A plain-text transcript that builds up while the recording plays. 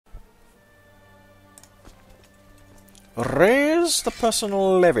Raise the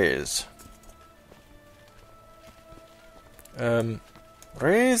personal levies.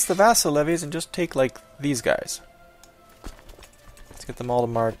 Raise the vassal levies and just take, like, these guys. Let's get them all to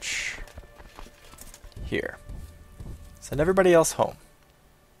march here. Send everybody else home.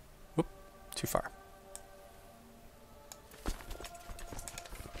 Whoop, too far.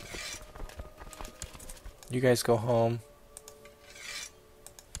 You guys go home.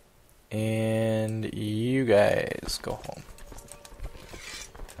 And you guys go home.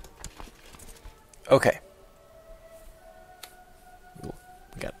 Okay.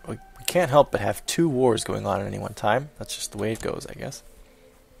 We can't help but have 2 wars going on at any one time. That's just the way it goes, I guess.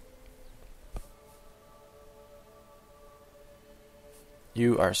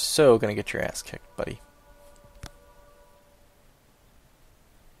 You are so gonna get your ass kicked, buddy.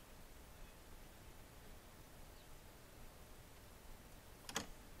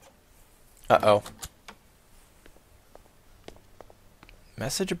 Uh-oh.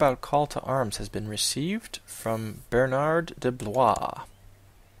 Message about call to arms has been received from Bernard de Blois.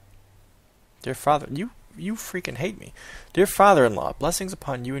 Dear father, you freaking hate me. Dear father-in-law, blessings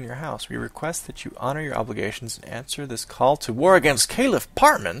upon you and your house. We request that you honor your obligations and answer this call to war against Caliph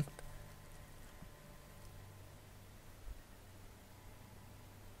Parman.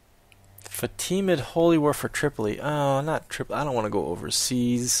 Fatimid Holy War for Tripoli. Oh, not Tripoli. I don't want to go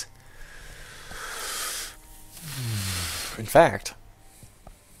overseas. In fact,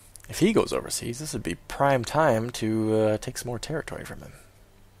 if he goes overseas, this would be prime time to take some more territory from him.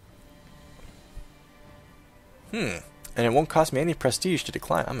 And it won't cost me any prestige to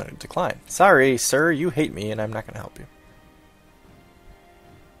decline. I'm going to decline. Sorry, sir, you hate me, and I'm not going to help you.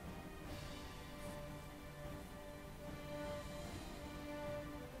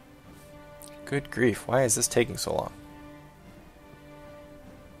 Good grief, why is this taking so long?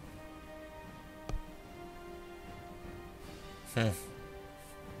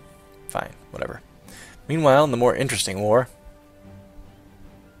 Fine, whatever. Meanwhile, in the more interesting war...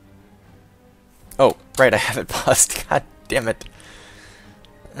 Oh, right, I have it paused. God damn it.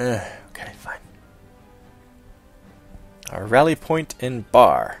 Okay, fine. Our rally point in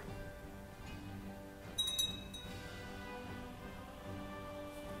Bar.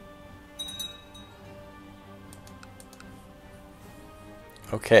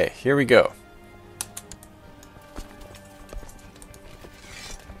 Okay, here we go.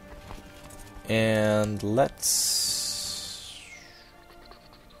 And let's...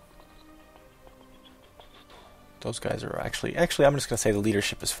 Those guys are actually... Actually, I'm just going to say the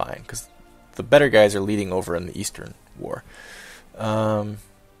leadership is fine, because the better guys are leading over in the Eastern War.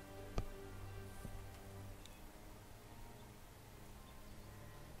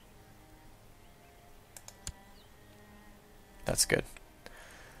 That's good.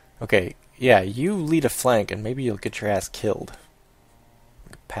 Okay, yeah, you lead a flank, and maybe you'll get your ass killed.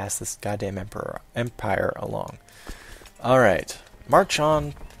 Pass this goddamn empire along. Alright, march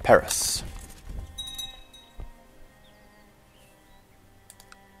on Paris.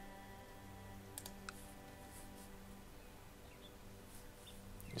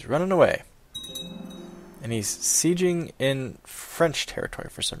 He's running away. And he's sieging in French territory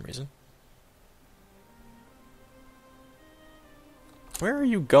for some reason. Where are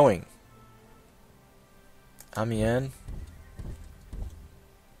you going? Amiens?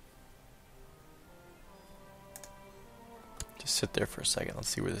 Just sit there for a second. Let's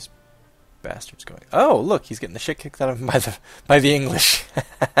see where this bastard's going. Oh, look, he's getting the shit kicked out of him by the English.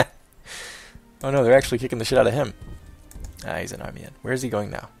 Oh no, they're actually kicking the shit out of him. Ah, he's in Amiens. Where is he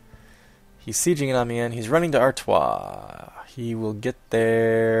going now? He's sieging in Amiens. He's running to Artois. He will get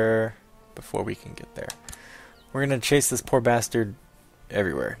there before we can get there. We're gonna chase this poor bastard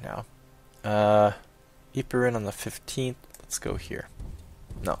everywhere now. Ypres on the 15th. Let's go here.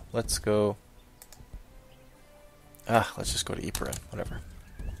 No, let's go... let's just go to Ypres. Whatever.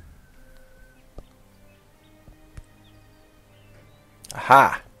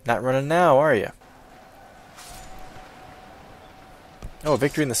 Aha! Not running now, are you? Oh,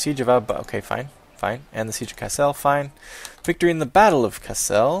 victory in the siege of Alba. Okay, fine. Fine. And the siege of Cassel. Fine. Victory in the battle of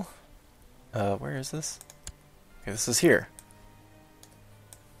Cassel. Where is this? Okay, this is here.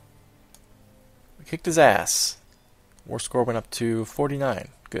 We kicked his ass. War score went up to 49.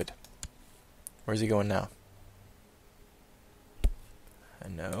 Good. Where's he going now?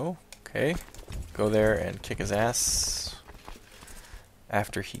 No. Okay. Go there and kick his ass.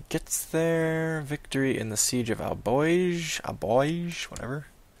 After he gets there, victory in the siege of Alboige, whatever.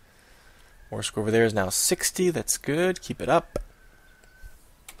 War score over there is now 60. That's good. Keep it up.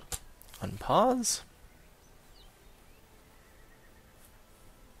 Unpause.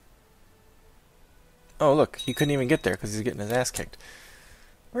 Oh, look, he couldn't even get there because he's getting his ass kicked.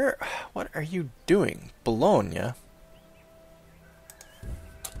 What are you doing? Bologna?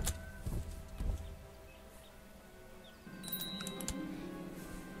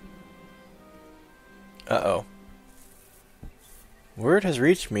 Uh-oh. Word has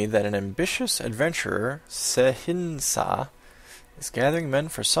reached me that an ambitious adventurer, Sehinsa, is gathering men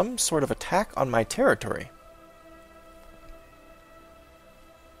for some sort of attack on my territory.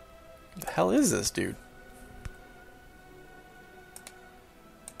 What the hell is this dude?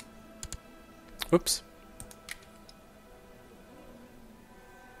 Oops.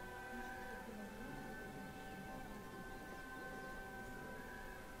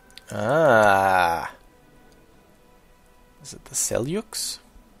 Ah. Is it the Seljuks?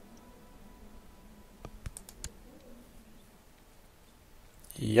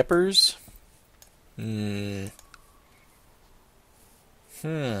 Yepers?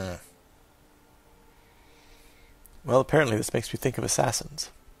 Well, apparently this makes me think of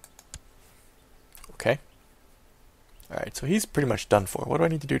assassins. Okay. Alright, so he's pretty much done for. What do I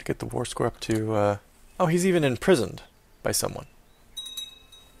need to do to get the war score up to... Oh, he's even imprisoned by someone.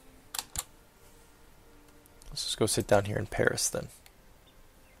 Let's just go sit down here in Paris, then.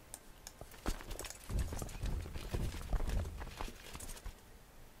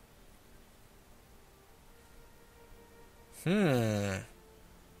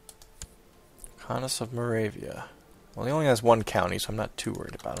 Khanus of Moravia. Well, he only has one county, so I'm not too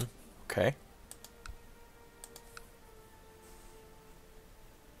worried about him. Okay.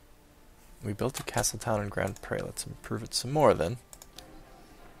 We built a castle town in Grand Pré. Let's improve it some more, then.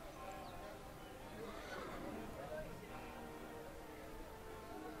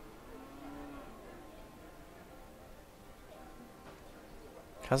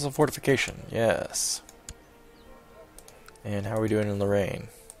 Castle fortification, yes. And how are we doing in Lorraine?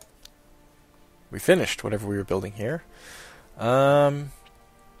 We finished whatever we were building here. I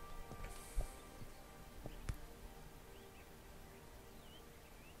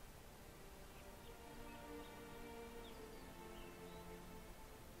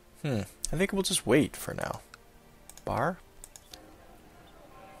think we'll just wait for now. Bar?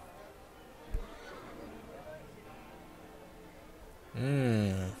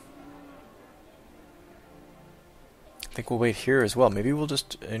 I think we'll wait here as well. Maybe we'll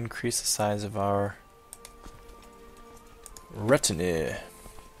just increase the size of our retinue.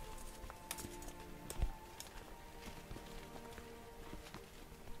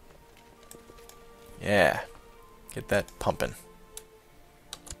 Yeah. Get that pumping.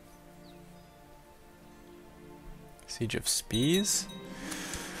 Siege of Spies.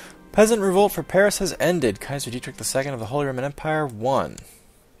 Peasant revolt for Paris has ended. Kaiser Dietrich II of the Holy Roman Empire won.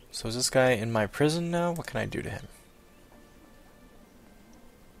 So is this guy in my prison now? What can I do to him?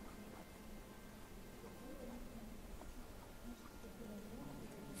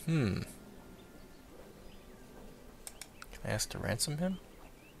 Can I ask to ransom him?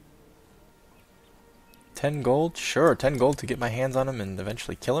 10 gold? Sure, 10 gold to get my hands on him and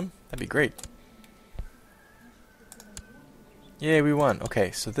eventually kill him? That'd be great. Yay, we won.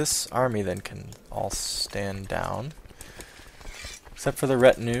 Okay, so this army then can all stand down. Except for the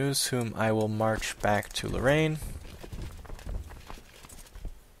retinues, whom I will march back to Lorraine.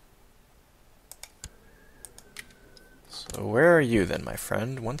 So where are you then, my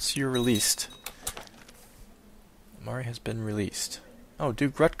friend? Once you're released. Amari has been released. Oh,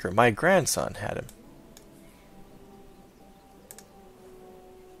 Duke Rutger, my grandson had him.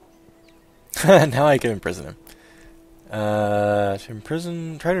 Now I can imprison him. Try to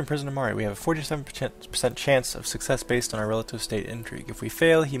imprison Amari. We have a 47% chance of success based on our relative state intrigue. If we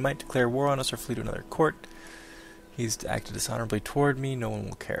fail, he might declare war on us or flee to another court. He's acted dishonorably toward me. No one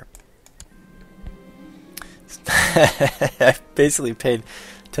will care. I basically paid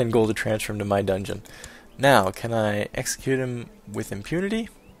 10 gold to transfer him to my dungeon. Now, can I execute him with impunity?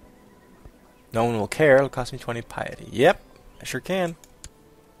 No one will care. It'll cost me 20 piety. Yep, I sure can.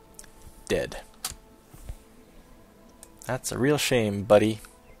 Dead. That's a real shame, buddy.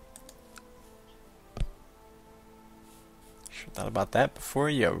 Should have thought about that before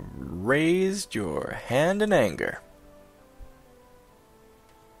you raised your hand in anger.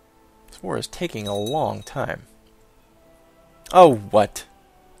 This war is taking a long time. Oh, what?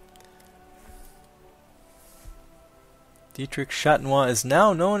 Dietrich Chatenois is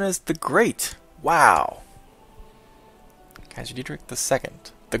now known as the Great. Wow. Kaiser Dietrich II,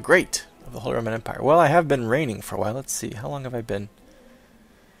 the Great of the Holy Roman Empire. Well, I have been reigning for a while. Let's see. How long have I been?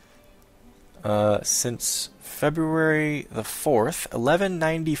 Since February the 4th,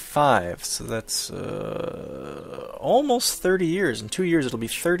 1195. So that's almost 30 years. In 2 years, it'll be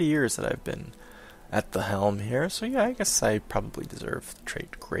 30 years that I've been at the helm here, so yeah, I guess I probably deserve the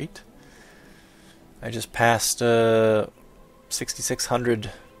trait great. I just passed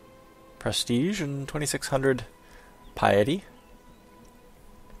 6,600 prestige and 2,600 piety.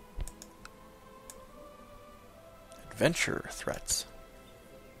 Adventure threats.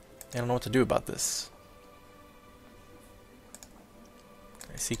 I don't know what to do about this.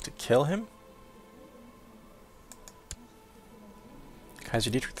 Can I seek to kill him? Kaiser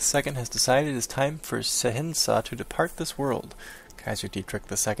Dietrich II has decided it is time for Sahinsa to depart this world. Kaiser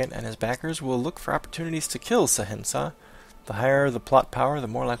Dietrich II and his backers will look for opportunities to kill Sahinsa. The higher the plot power, the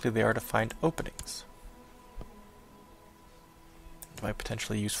more likely they are to find openings. By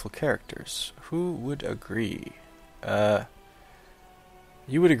potentially useful characters. Who would agree?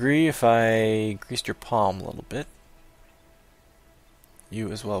 You would agree if I greased your palm a little bit.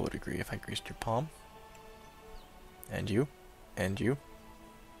 You as well would agree if I greased your palm. And you. And you.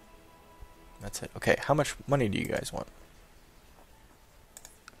 That's it. Okay, how much money do you guys want?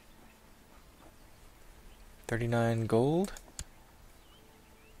 39 gold.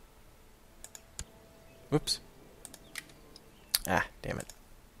 Whoops. Ah, damn it.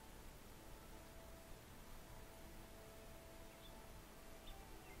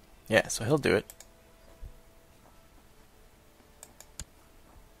 Yeah, so he'll do it.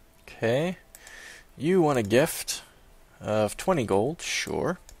 Okay. You want a gift of 20 gold,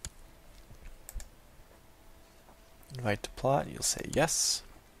 sure. Invite to plot, you'll say yes.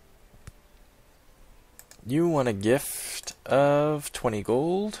 You want a gift of 20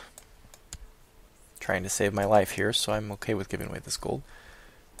 gold. Trying to save my life here, so I'm okay with giving away this gold.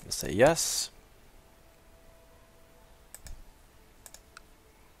 You'll say yes.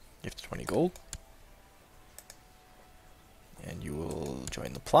 Gift 20 gold. And you will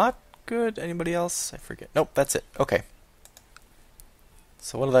join the plot. Good. Anybody else? I forget. Nope, that's it. Okay.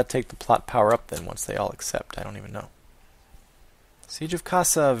 So what will that take the plot power up then once they all accept? I don't even know. Siege of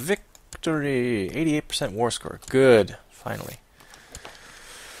Casa, victory! 88% war score. Good. Finally.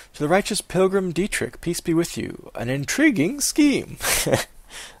 To the righteous pilgrim Dietrich, peace be with you. An intriguing scheme.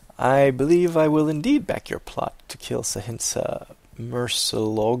 I believe I will indeed back your plot to kill Sahinsa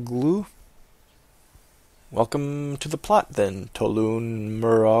Mersaloglu. Welcome to the plot then, Tolun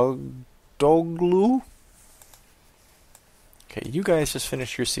Muradoglu. Okay, you guys just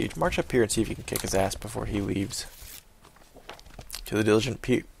finish your siege. March up here and see if you can kick his ass before he leaves. To the diligent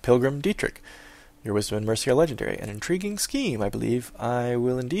pilgrim Dietrich. Your wisdom and mercy are legendary. An intriguing scheme, I believe. I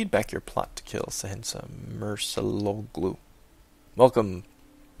will indeed back your plot to kill Sahinsa Mersaloglu. Welcome,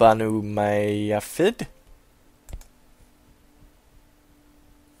 Banu Mayafid.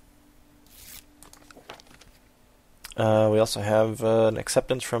 We also have an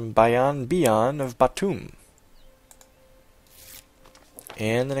acceptance from Bayan Bian of Batum.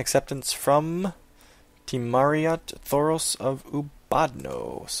 And an acceptance from Timariat Thoros of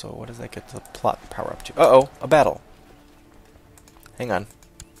Ubadno. So what does that get the plot power up to? Uh-oh, a battle. Hang on.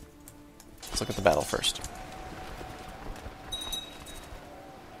 Let's look at the battle first.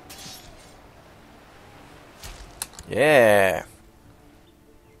 Yeah.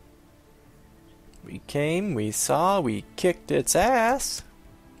 We came, we saw, we kicked its ass.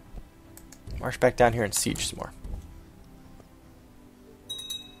 March back down here and siege some more.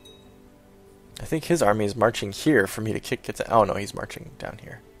 I think his army is marching here for me to kick its ass. Oh no, he's marching down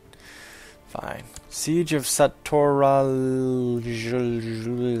here. Fine. Siege of Satoral.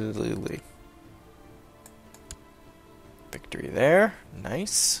 Victory there.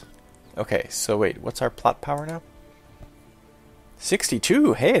 Nice. Okay, so wait, what's our plot power now?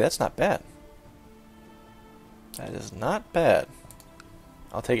 62. Hey, that's not bad. That is not bad.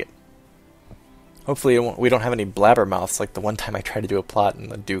 I'll take it. Hopefully we don't have any blabbermouths like the one time I tried to do a plot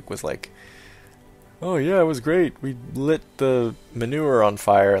and the Duke was like, oh yeah, it was great. We lit the manure on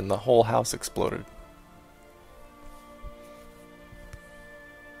fire and the whole house exploded.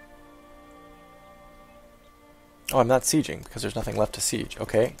 Oh, I'm not sieging because there's nothing left to siege.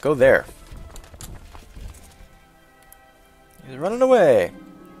 Okay, go there. He's running away.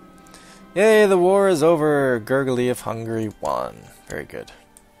 Yay, the war is over. Gurgly of Hungary won. Very good.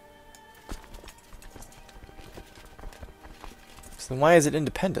 So then why is it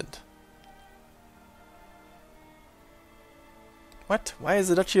independent? What? Why is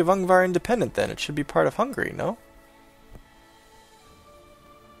the Duchy of Ungvar independent then? It should be part of Hungary, no?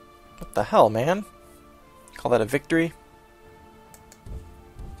 What the hell, man? Call that a victory?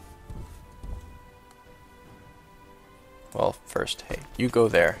 Well, first, hey, you go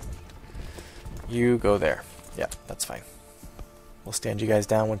there. You go there. Yeah, that's fine. We'll stand you guys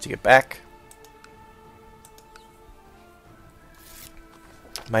down once you get back.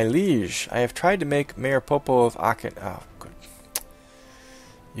 My liege, I have tried to make Mayor Popo of Aachen... Oh, good.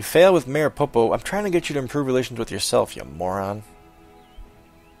 You fail with Mayor Popo. I'm trying to get you to improve relations with yourself, you moron.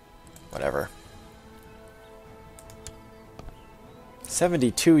 Whatever.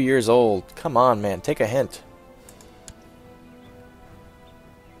 72 years old. Come on, man. Take a hint.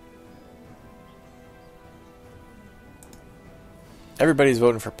 Everybody's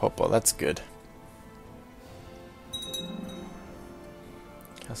voting for Popo. That's good.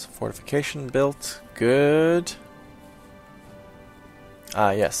 Castle fortification built. Good.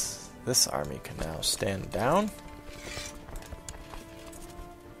 Ah, yes. This army can now stand down.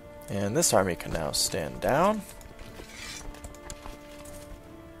 And this army can now stand down.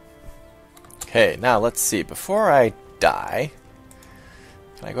 Okay, now let's see. Before I die,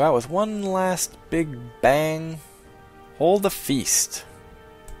 can I go out with one last big bang? Hold the feast.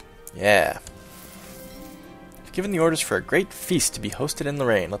 Yeah. I've given the orders for a great feast to be hosted in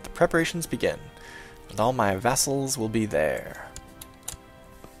Lorraine. Let the preparations begin. And all my vassals will be there.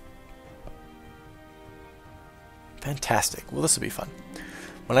 Fantastic. Well, this will be fun.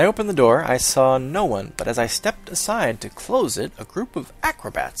 When I opened the door, I saw no one, but as I stepped aside to close it, a group of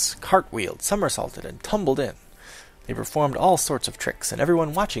acrobats cartwheeled, somersaulted, and tumbled in. They performed all sorts of tricks, and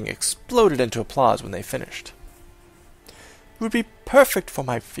everyone watching exploded into applause when they finished. It would be perfect for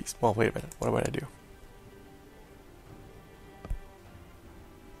my feast. Well, wait a minute. What would I do?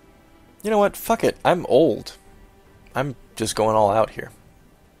 You know what? Fuck it. I'm old. I'm just going all out here.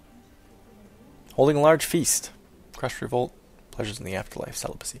 Holding a large feast. Crush revolt. Pleasures in the afterlife.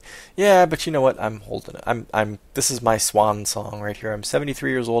 Celibacy. Yeah, but you know what? I'm holding it. This is my swan song right here. I'm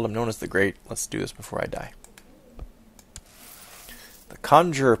 73 years old. I'm known as the Great. Let's do this before I die. The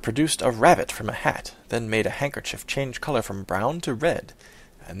conjurer produced a rabbit from a hat, then made a handkerchief change color from brown to red,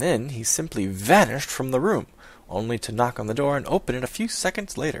 and then he simply vanished from the room, only to knock on the door and open it a few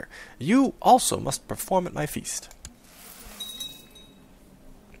seconds later. You also must perform at my feast.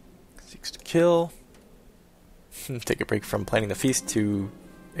 Seeks to kill. Take a break from planning the feast to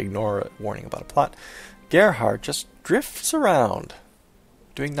ignore a warning about a plot. Gerhard just drifts around,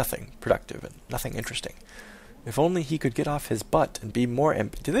 doing nothing productive and nothing interesting. If only he could get off his butt and be more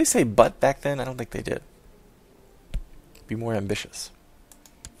did they say butt back then? I don't think they did. Be more ambitious.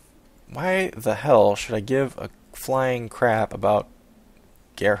 Why the hell should I give a flying crap about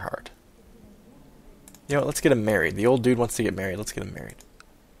Gerhard? You know, let's get him married. The old dude wants to get married. Let's get him married.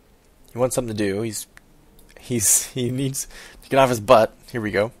 He wants something to do. He needs to get off his butt. Here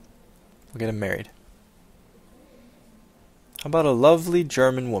we go. We'll get him married. How about a lovely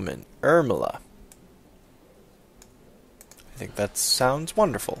German woman, Ermila? I think that sounds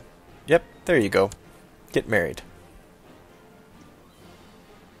wonderful. Yep, there you go. Get married.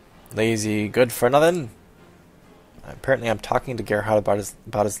 Lazy, good for nothing. Apparently I'm talking to Gerhard about his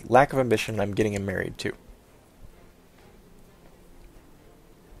lack of ambition, and I'm getting him married too.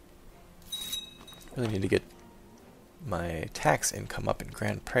 Really need to get my tax income up in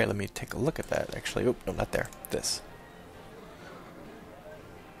Grand Prairie. Let me take a look at that, actually. Oh, no, not there. This.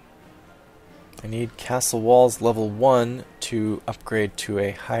 I need castle walls level 1 to upgrade to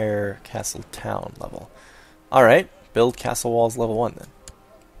a higher castle town level. Alright, build castle walls level 1 then.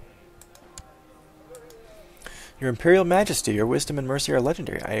 Your Imperial Majesty, your wisdom and mercy are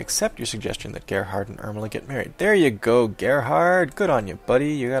legendary. I accept your suggestion that Gerhard and Ermila get married. There you go, Gerhard. Good on you,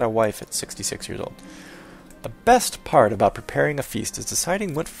 buddy. You got a wife at 66 years old. The best part about preparing a feast is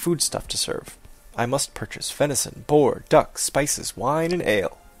deciding what foodstuff to serve. I must purchase venison, boar, duck, spices, wine, and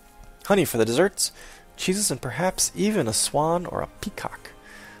ale. Honey for the desserts, cheeses, and perhaps even a swan or a peacock.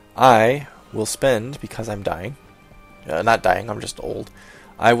 I will spend, because I'm dying, not dying, I'm just old,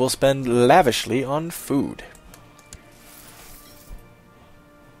 I will spend lavishly on food.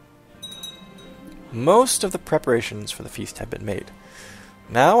 Most of the preparations for the feast have been made.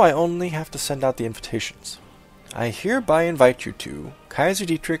 Now I only have to send out the invitations. I hereby invite you to Kaiser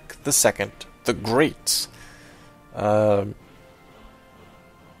Dietrich II, the Great. I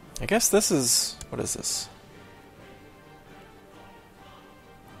guess this is... What is this?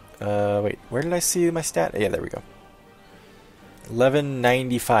 Wait, where did I see my stat? Yeah, there we go.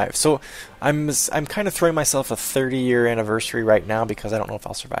 1195. So I'm kind of throwing myself a 30-year anniversary right now because I don't know if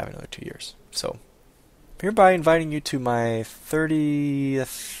I'll survive another 2 years. So hereby inviting you to my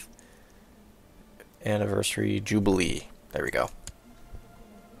 30th anniversary jubilee. There we go.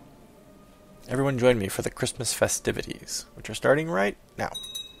 Everyone join me for the Christmas festivities, which are starting right now.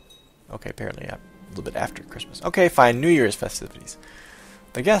 Okay, apparently a little bit after Christmas. Okay, fine, New Year's festivities.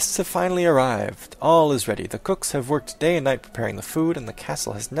 The guests have finally arrived. All is ready. The cooks have worked day and night preparing the food, and the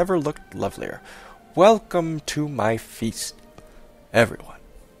castle has never looked lovelier. Welcome to my feast, everyone.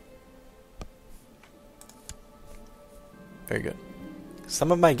 Very good.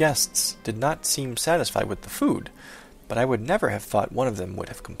 Some of my guests did not seem satisfied with the food, but I would never have thought one of them would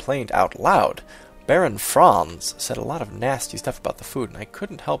have complained out loud. Baron Franz said a lot of nasty stuff about the food, and I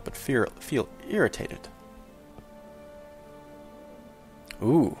couldn't help but feel irritated.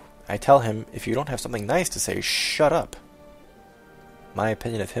 Ooh, I tell him, if you don't have something nice to say, shut up. My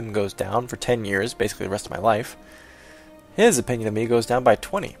opinion of him goes down for 10 years, basically the rest of my life. His opinion of me goes down by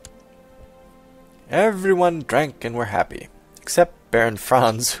 20. Everyone drank and were happy, except Baron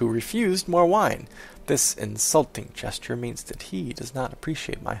Franz, who refused more wine. This insulting gesture means that he does not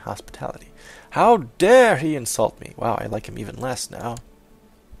appreciate my hospitality. How dare he insult me? Wow, I like him even less now.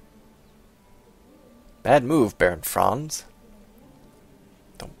 Bad move, Baron Franz.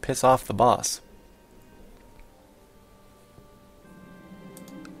 Don't piss off the boss.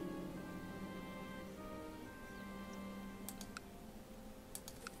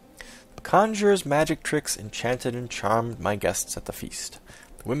 The conjurer's magic tricks enchanted and charmed my guests at the feast.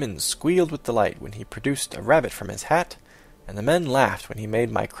 The women squealed with delight when he produced a rabbit from his hat, and the men laughed when he made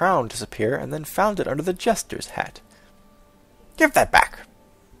my crown disappear and then found it under the jester's hat. Give that back!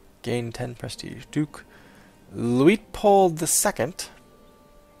 Gain 10 prestige. Duke Luitpold II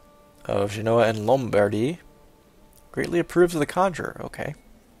of Genoa and Lombardy greatly approves of the conjurer. Okay.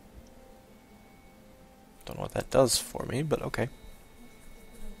 Don't know what that does for me, but okay.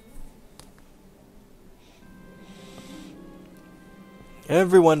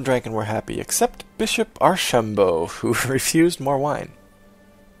 Everyone drank and were happy, except Bishop Archambault, who refused more wine.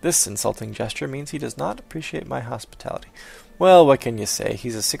 This insulting gesture means he does not appreciate my hospitality. Well, what can you say?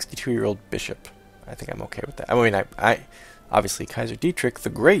 He's a 62-year-old bishop. I think I'm okay with that. I mean, I obviously Kaiser Dietrich the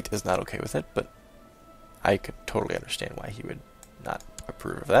Great is not okay with it, but I could totally understand why he would not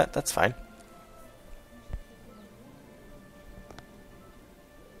approve of that. That's fine.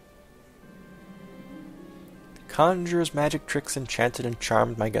 Conjurer's magic tricks enchanted and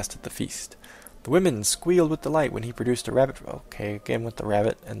charmed my guest at the feast. The women squealed with delight when he produced a rabbit. Okay, again with the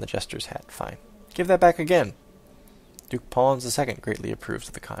rabbit and the jester's hat. Fine. Give that back again. Duke Paulins II greatly approves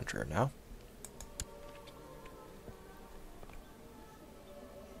of the conjurer now.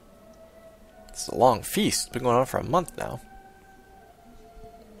 This is a long feast. It's been going on for a month now.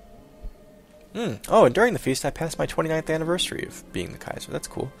 Oh, and during the feast I passed my 29th anniversary of being the Kaiser. That's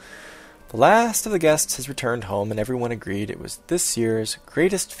cool. The last of the guests has returned home, and everyone agreed it was this year's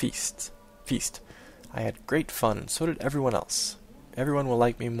greatest feast. I had great fun, and so did everyone else. Everyone will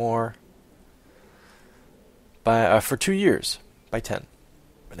like me more for 2 years, by 10.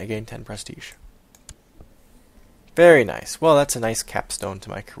 And I gained 10 prestige. Very nice. Well, that's a nice capstone to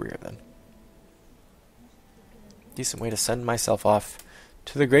my career, then. Decent way to send myself off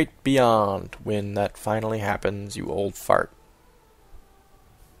to the great beyond when that finally happens, you old fart.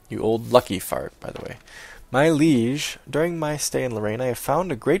 You old lucky fart, by the way. My liege, during my stay in Lorraine, I have found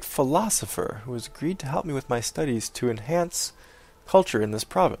a great philosopher who has agreed to help me with my studies to enhance culture in this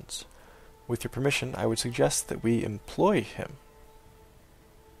province. With your permission, I would suggest that we employ him.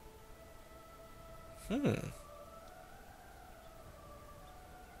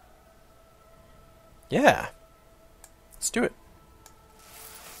 Yeah. Let's do it.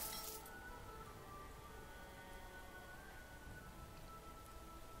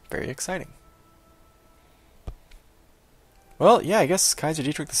 Very exciting. Well, yeah, I guess Kaiser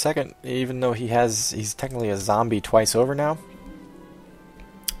Dietrich II, even though he's technically a zombie twice over now,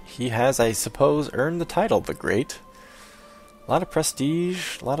 he has, I suppose, earned the title the Great. A lot of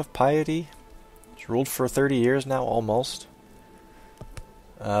prestige, a lot of piety. He's ruled for 30 years now, almost.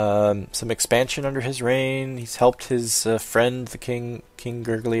 Some expansion under his reign. He's helped his friend, the King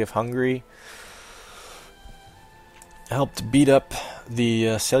Gurgly of Hungary. Helped beat up the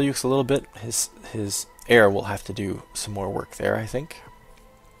Seljuks a little bit. His heir will have to do some more work there, I think.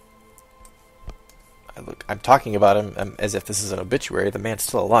 I'm talking about him as if this is an obituary. The man's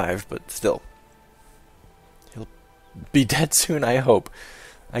still alive, but still. He'll be dead soon, I hope.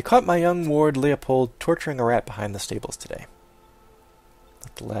 I caught my young ward Leopold torturing a rat behind the stables today.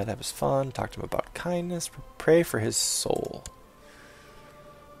 Let the lad have his fun, talk to him about kindness, pray for his soul.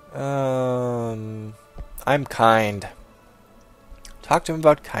 I'm kind. Talk to him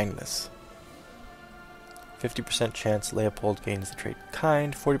about kindness. 50% chance Leopold gains the trait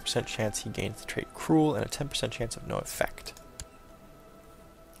kind, 40% chance he gains the trait cruel, and a 10% chance of no effect.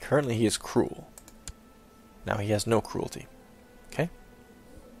 Currently he is cruel. Now he has no cruelty. Okay?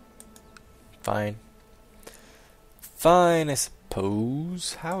 Fine. Fine, I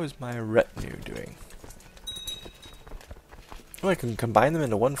suppose. How is my retinue doing? Oh, I can combine them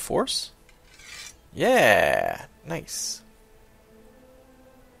into one force? Yeah! Nice.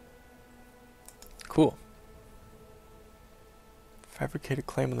 Cool. Fabricated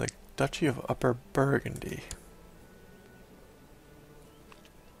claim on the Duchy of Upper Burgundy.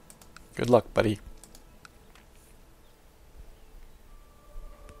 Good luck, buddy.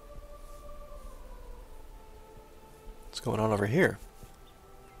 What's going on over here?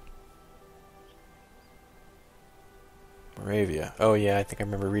 Moravia. Oh yeah, I think I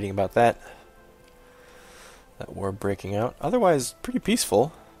remember reading about that. That war breaking out. Otherwise, pretty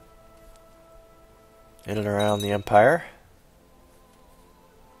peaceful. In and around the Empire.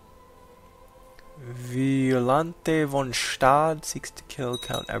 Violante von Stade seeks to kill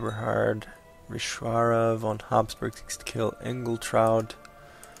Count Eberhard. Rishwara von Habsburg seeks to kill Engeltraud.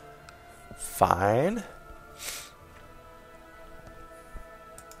 Fine.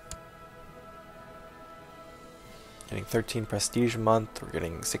 Getting 13 prestige a month. We're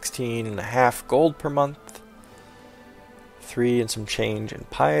getting 16.5 gold per month. 3 and some change in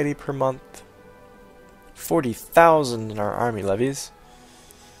piety per month. 40,000 in our army levies.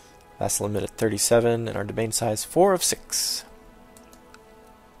 Vassal limit at 37, and our domain size 4 of 6.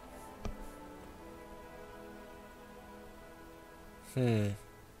 Is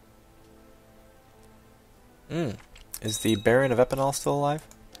the Baron of Epinal still alive?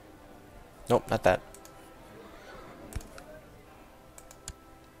 Nope, not that.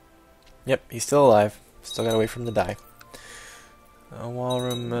 Yep, he's still alive. Still gotta wait for him to die.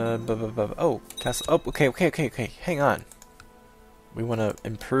 Walram, oh, castle. Oh, okay. Hang on. We want to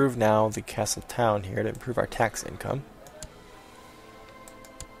improve now the castle town here to improve our tax income.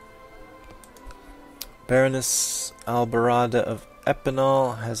 Baroness Albarada of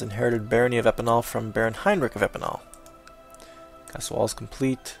Epinal has inherited Barony of Epinal from Baron Heinrich of Epinal. Castle walls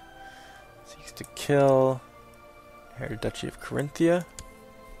complete. Seeks to kill. Inherited Duchy of Carinthia.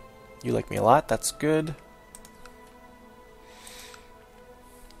 You like me a lot, that's good.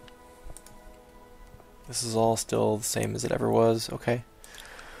 This is all still the same as it ever was, okay.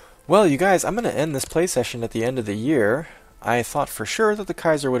 Well, you guys, I'm going to end this play session at the end of the year. I thought for sure that the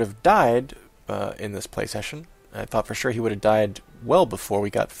Kaiser would have died in this play session. I thought for sure he would have died well before we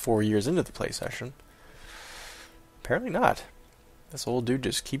got 4 years into the play session. Apparently not. This old dude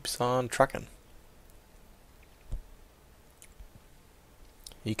just keeps on trucking.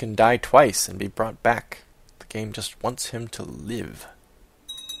 He can die twice and be brought back. The game just wants him to live.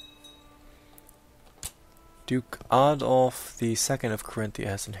 Duke Adolf II of Carinthia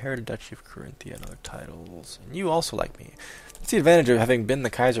has inherited Duchy of Carinthia and other titles. And you also like me. That's the advantage of having been the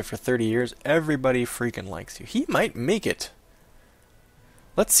Kaiser for 30 years. Everybody freaking likes you. He might make it.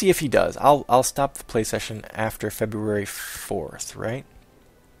 Let's see if he does. I'll stop the play session after February 4th, right?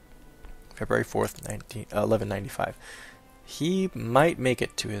 February 4th, 1195. He might make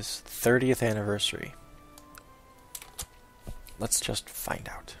it to his 30th anniversary. Let's just find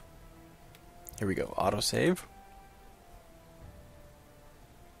out. Here we go. Autosave.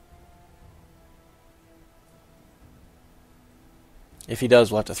 If he does,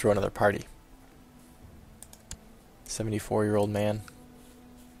 we'll have to throw another party. 74-year-old man.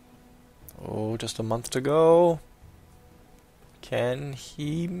 Oh, just a month to go. Can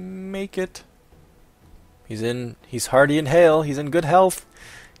he make it? He's hearty and hale. He's in good health.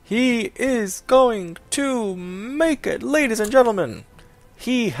 He is going to make it, ladies and gentlemen.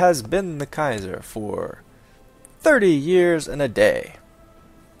 He has been the Kaiser for 30 years and a day.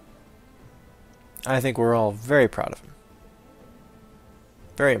 I think we're all very proud of him.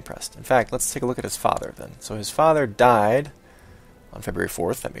 Very impressed. In fact, let's take a look at his father then. So his father died on February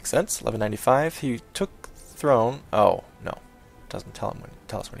 4th. That makes sense. 1195. He took the throne. Oh, no. It doesn't tell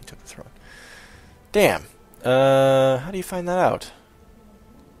us when he took the throne. Damn. How do you find that out?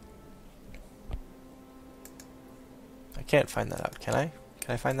 I can't find that out, can I?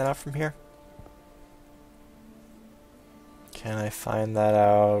 Can I find that out from here? Can I find that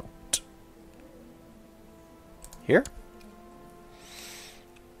out here?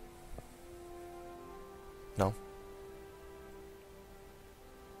 No.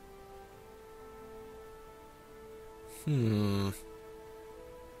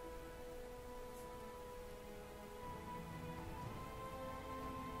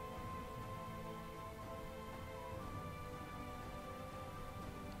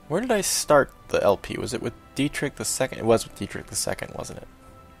 Where did I start the LP? Was it with Dietrich II? It was with Dietrich II, wasn't it?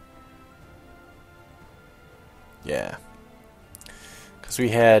 Yeah. Because we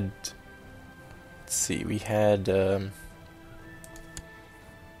had... Let's see, we had... we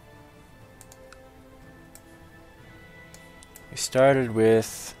started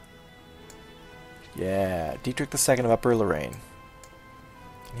with... Yeah, Dietrich II of Upper Lorraine.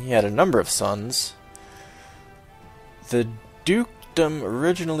 And he had a number of sons. The Dukedom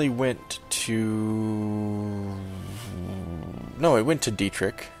originally went to... no, it went to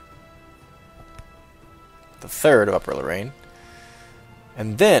Dietrich, the third of Upper Lorraine.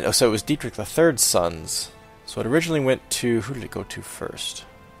 And then, oh, so it was Dietrich the third's sons. So it originally went to, who did it go to first?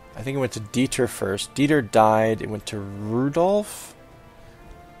 I think it went to Dieter first. Dieter died, it went to Rudolf.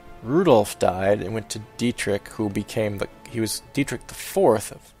 Rudolf died, it went to Dietrich, who became he was Dietrich the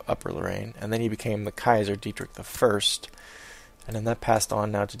fourth of Upper Lorraine, and then he became the Kaiser, Dietrich the first. And then that passed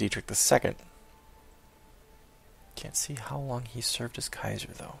on now to Dietrich the second. Can't see how long he served as Kaiser,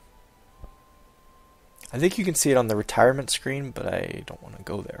 though. I think you can see it on the retirement screen, but I don't want to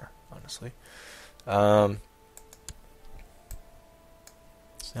go there, honestly. So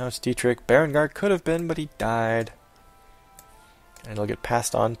now it's Dietrich. Berengard could have been, but he died. And it'll get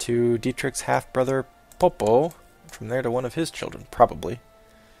passed on to Dietrich's half-brother, Popo. From there to one of his children, probably.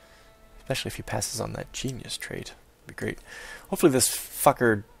 Especially if he passes on that genius trait. That'd be great. Hopefully this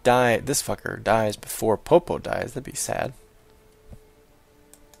fucker dies before Popo dies. That'd be sad.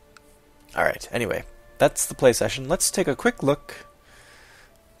 Alright, anyway. That's the play session. Let's take a quick look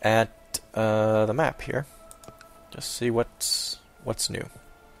at the map here. Just see what's new.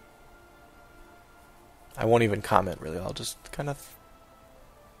 I won't even comment, really. I'll just kind of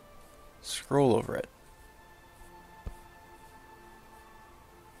scroll over it.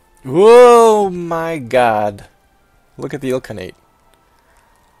 Whoa, my God. Look at the Ilkhanate.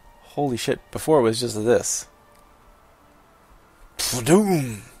 Holy shit. Before it was just this.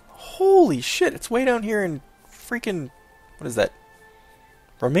 Doom. Holy shit, it's way down here in freaking, what is that?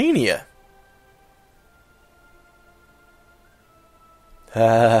 Romania.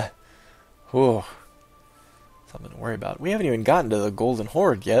 Whew. Something to worry about. We haven't even gotten to the Golden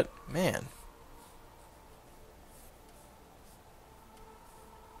Horde yet. Man.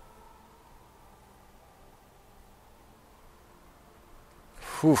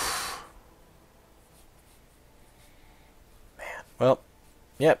 Whew. Man. Well.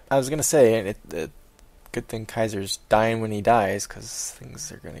 Yep, I was going to say, good thing Kaiser's dying when he dies, because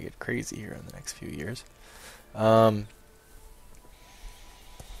things are going to get crazy here in the next few years.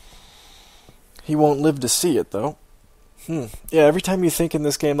 He won't live to see it, though. Yeah, every time you think in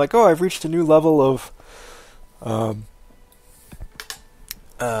this game, like, oh, I've reached a new level of,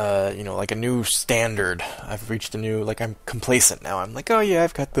 like a new standard. I've reached a new, like, I'm complacent now. I'm like, oh yeah,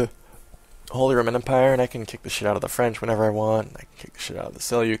 I've got the Holy Roman Empire, and I can kick the shit out of the French whenever I want. I can kick the shit out of the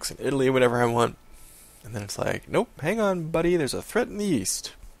Seljuks in Italy whenever I want. And then it's like, nope, hang on, buddy, there's a threat in the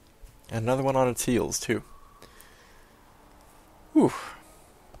east. And another one on its heels, too. Whew.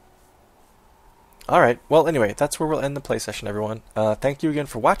 Alright, well, anyway, that's where we'll end the play session, everyone. Thank you again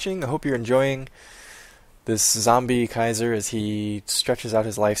for watching. I hope you're enjoying this zombie Kaiser as he stretches out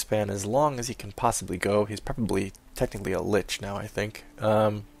his lifespan as long as he can possibly go. He's probably technically a lich now, I think.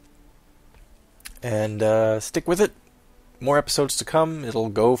 And stick with it. More episodes to come. It'll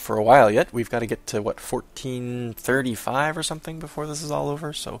go for a while yet. We've got to get to, what, 1435 or something before this is all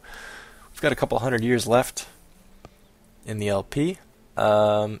over. So we've got a couple hundred years left in the LP.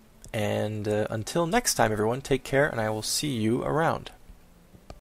 And until next time, everyone, take care, and I will see you around.